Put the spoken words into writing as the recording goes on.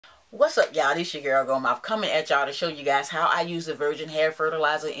What's up, y'all? This your girl GOLDMOUTH coming at y'all to show you guys how I use the virgin hair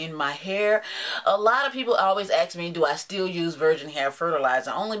fertilizer in my hair. A lot of people always ask me, do I still use virgin hair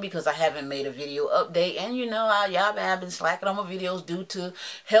fertilizer? Only because I haven't made a video update, and you know how y'all have been slacking on my videos due to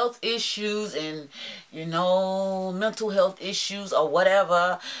health issues and, you know, mental health issues or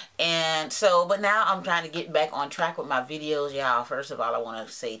whatever. And so, but now I'm trying to get back on track with my videos, y'all. First of all, I want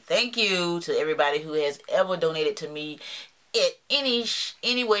to say thank you to everybody who has ever donated to me in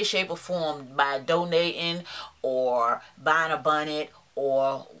any way, shape, or form, by donating or buying a bonnet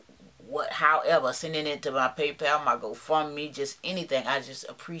or however, sending it to my PayPal, my GoFundMe, just anything. I just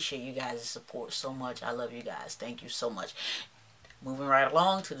appreciate you guys' support so much. I love you guys. Thank you so much. Moving right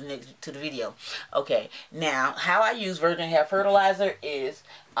along to the video. Okay, now how I use virgin hair fertilizer is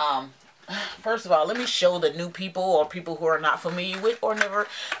first of all, let me show the new people or people who are not familiar with or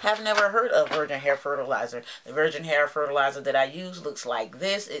have never heard of virgin hair fertilizer. The virgin hair fertilizer that I use looks like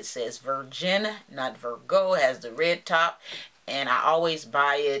this. It says Virgin, not Virgo. It has the red top, and I always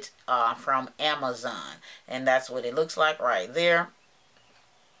buy it from Amazon, and that's what it looks like right there.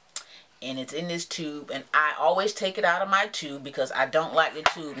 And it's in this tube, and I always take it out of my tube because I don't like the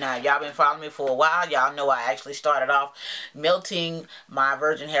tube. Now, y'all been following me for a while. Y'all know I actually started off melting my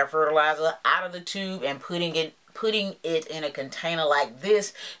virgin hair fertilizer out of the tube and putting it in a container like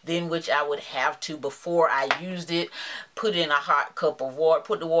this, then which I would have to, before I used it, put it in a hot cup of water,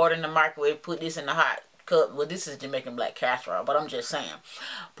 put the water in the microwave, put this in the hot cup. Well, this is Jamaican black castor oil, but I'm just saying,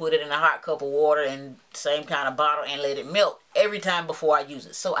 put it in a hot cup of water in same kind of bottle and let it melt every time before I use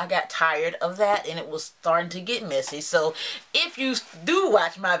it. So I got tired of that, and it was starting to get messy. So if you do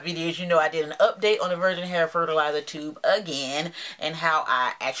watch my videos, you know I did an update on the virgin hair fertilizer tube again, and how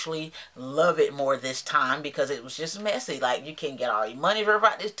I actually love it more this time because it was just messy. Like, you can't get all your money for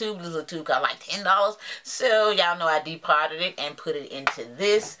about this tube. This is a tube cost like $10. So y'all know I depotted it and put it into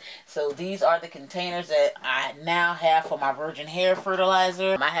this. So these are the containers that I now have for my virgin hair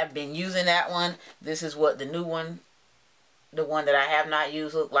fertilizer. I have been using that one. This is what the new one, the one that I have not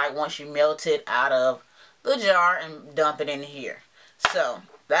used, look like once you melt it out of the jar and dump it in here. So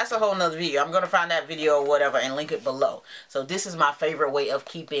that's a whole nother video. I'm going to find that video or whatever and link it below. So this is my favorite way of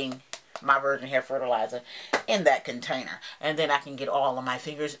keeping my virgin hair fertilizer in that container, and then I can get all of my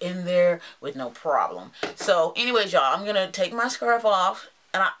fingers in there with no problem. So anyways, y'all, I'm going to take my scarf off,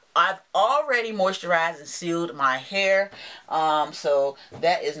 and I've already moisturized and sealed my hair, so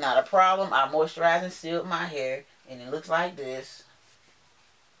that is not a problem. I moisturized and sealed my hair, and it looks like this.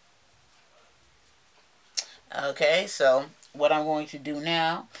 Okay, so what I'm going to do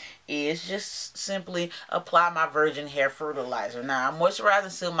now is just simply apply my virgin hair fertilizer. Now, I moisturize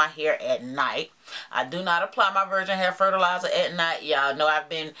and seal my hair at night. I do not apply my virgin hair fertilizer at night. Y'all know I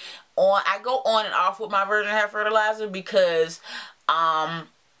go on and off with my virgin hair fertilizer because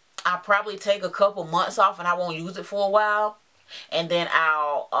I'll probably take a couple months off and I won't use it for a while, and then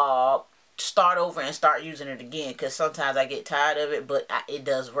I'll start over and start using it again, because sometimes I get tired of it, but it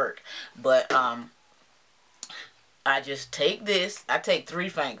does work. But I just take this. I take 3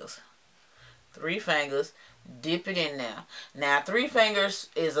 fingers, dip it in there. Now 3 fingers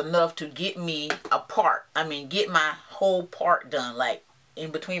is enough to get me a part. I mean, get my whole part done, like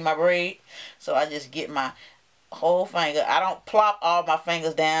in between my braid. So I just get my whole finger. I don't plop all my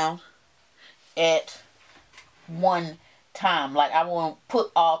fingers down at one time. Like, I won't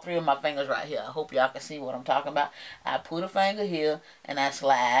put all 3 of my fingers right here. I hope y'all can see what I'm talking about. I put a finger here and I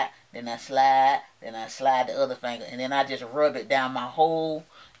slide, then I slide, then I slide the other finger, and then I just rub it down my whole,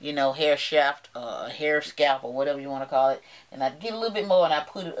 you know, hair shaft, hair scalp, or whatever you want to call it. And I get a little bit more and I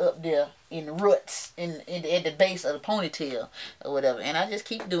put it up there in the roots, at the base of the ponytail or whatever. And I just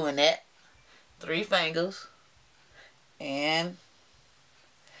keep doing that. 3 fingers. And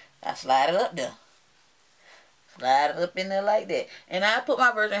I slide it up there. Slide it up in there like that. And I put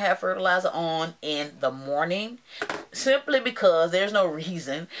my virgin hair fertilizer on in the morning, simply because there's no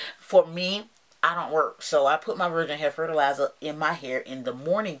reason for me. I don't work, so I put my virgin hair fertilizer in my hair in the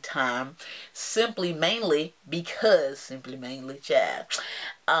morning time, mainly because, child,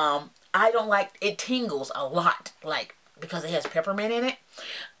 I don't like, it tingles a lot, like, because it has peppermint in it.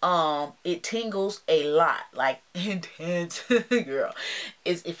 It tingles a lot, like intense. Girl,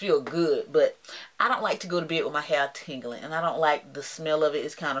 it feels good, but I don't like to go to bed with my hair tingling, and I don't like the smell of it.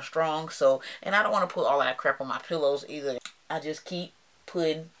 It's kind of strong. So, and I don't want to put all that crap on my pillows either. I just keep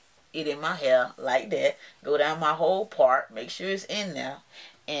putting it in my hair like that, go down my whole part, make sure it's in there,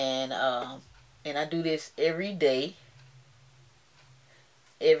 and I do this every day.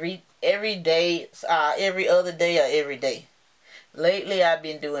 Every day, every other day, or every day. Lately, I've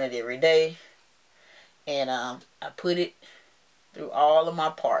been doing it every day, and I put it through all of my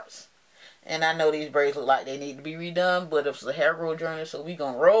parts. And I know these braids look like they need to be redone, but it's a hair growth journey, so we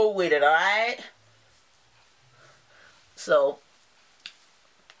gonna roll with it, alright? So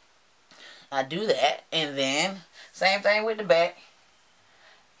I do that, and then same thing with the back.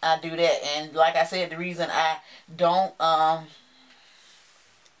 I do that, and like I said, the reason I don't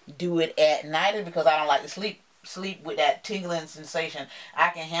do it at night is because I don't like to sleep with that tingling sensation. I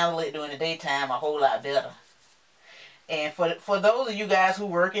can handle it during the daytime a whole lot better. And for those of you guys who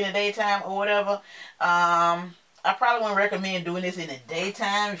work in the daytime or whatever, I probably wouldn't recommend doing this in the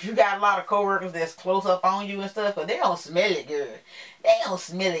daytime. If you got a lot of coworkers that's close up on you and stuff, but they don't smell it good. They don't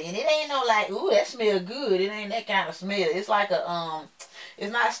smell it, and it ain't no like, ooh, that smells good. It ain't that kind of smell. It's like a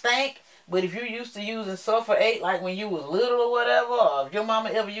it's not stank. But if you're used to using sulfur 8, like when you was little or whatever, or if your mama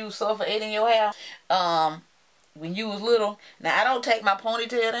ever used sulfur 8 in your house, when you was little, now I don't take my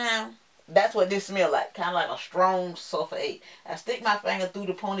ponytail down. That's what this smell like, kind of like a strong sulfur 8. I stick my finger through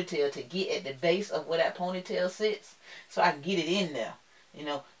the ponytail to get at the base of where that ponytail sits, so I can get it in there. You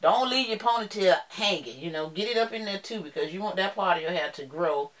know, don't leave your ponytail hanging. You know, get it up in there too, because you want that part of your hair to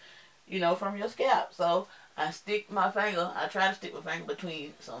grow, you know, from your scalp. So I stick my finger, I try to stick my finger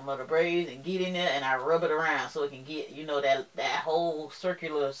between some of the braids and get in there, and I rub it around so it can get, you know, that whole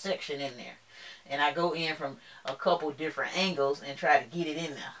circular section in there. And I go in from a couple different angles and try to get it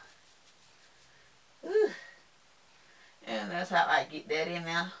in there. And that's how I get that in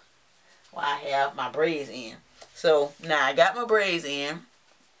there while I have my braids in. So now I got my braids in,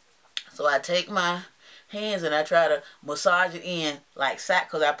 so I take my hands and I try to massage it in like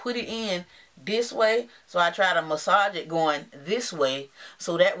sack, because I put it in this way, so I try to massage it going this way,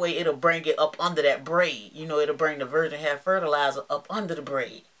 so that way it'll bring it up under that braid. You know, it'll bring the virgin hair fertilizer up under the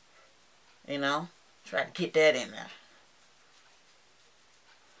braid. You know, try to get that in there.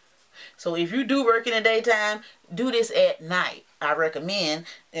 So if you do work in the daytime, do this at night. I recommend,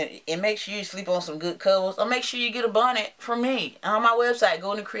 and make sure you sleep on some good covers, or make sure you get a bonnet from me on my website,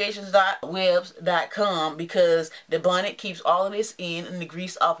 goldencreations.webs.com, because the bonnet keeps all of this in and the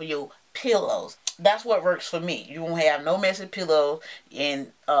grease off of your pillows. That's what works for me. You won't have no messy pillows,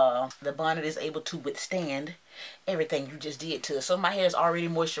 and the bonnet is able to withstand everything you just did to it. So my hair is already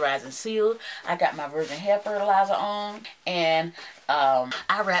moisturized and sealed. I got my virgin hair fertilizer on, and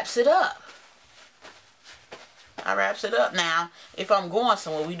I wraps it up. Now, if I'm going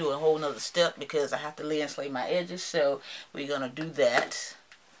somewhere, we do a whole nother step, because I have to lay and slay my edges. So we're gonna do that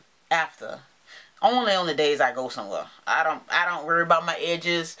after. Only on the days I go somewhere. I don't worry about my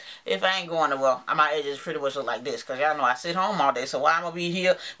edges. If I ain't going nowhere, my edges pretty much look like this, because y'all know I sit home all day. So why I'm gonna be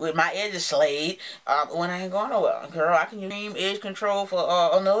here with my edges slayed when I ain't going nowhere? Girl, I can use edge control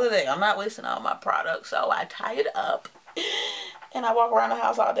for another day. I'm not wasting all my products. So I tie it up, and I walk around the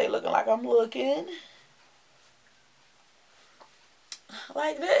house all day looking like I'm looking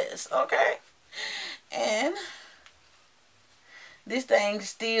like this, okay? And this thing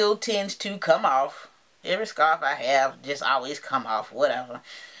still tends to come off. Every scarf I have just always come off, whatever.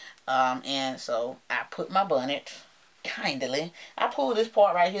 And so I put my bonnet, kindly. I pull this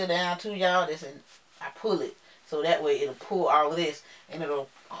part right here down too, y'all. I pull it, so that way it'll pull all of this, and it'll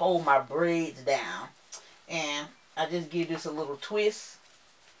hold my braids down. And I just give this a little twist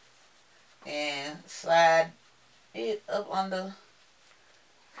and slide it up under.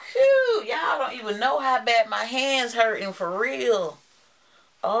 Phew, y'all don't even know how bad my hands hurting, for real.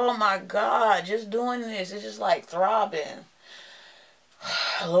 Oh my God, just doing this, it's just like throbbing.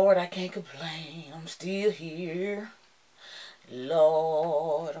 Lord, I can't complain. I'm still here.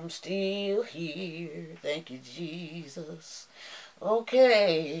 Lord, I'm still here. Thank you, Jesus.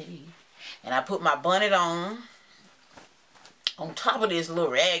 Okay. And I put my bonnet on top of this little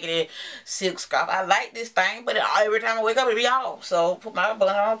raggedy silk scarf. I like this thing, but every time I wake up, it be off. So put my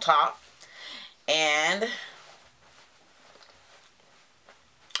bonnet on top, and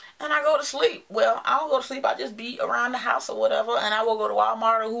I go to sleep. Well, I don't go to sleep. I just be around the house or whatever, and I will go to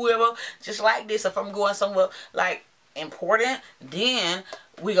Walmart or whoever, just like this. If I'm going somewhere like important, then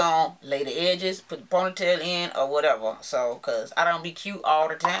we gonna lay the edges, put the ponytail in or whatever. So, cause I don't be cute all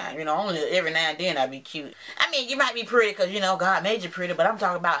the time, you know. Only every now and then I be cute. I mean, you might be pretty, cause you know God made you pretty, but I'm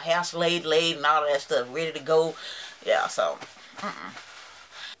talking about hair slayed, laid, and all of that stuff, ready to go. Yeah, so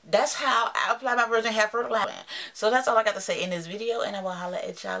that's how I apply my virgin hair fertilizer. So that's all I got to say in this video, and I will holler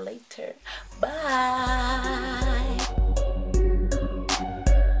at y'all later. Bye.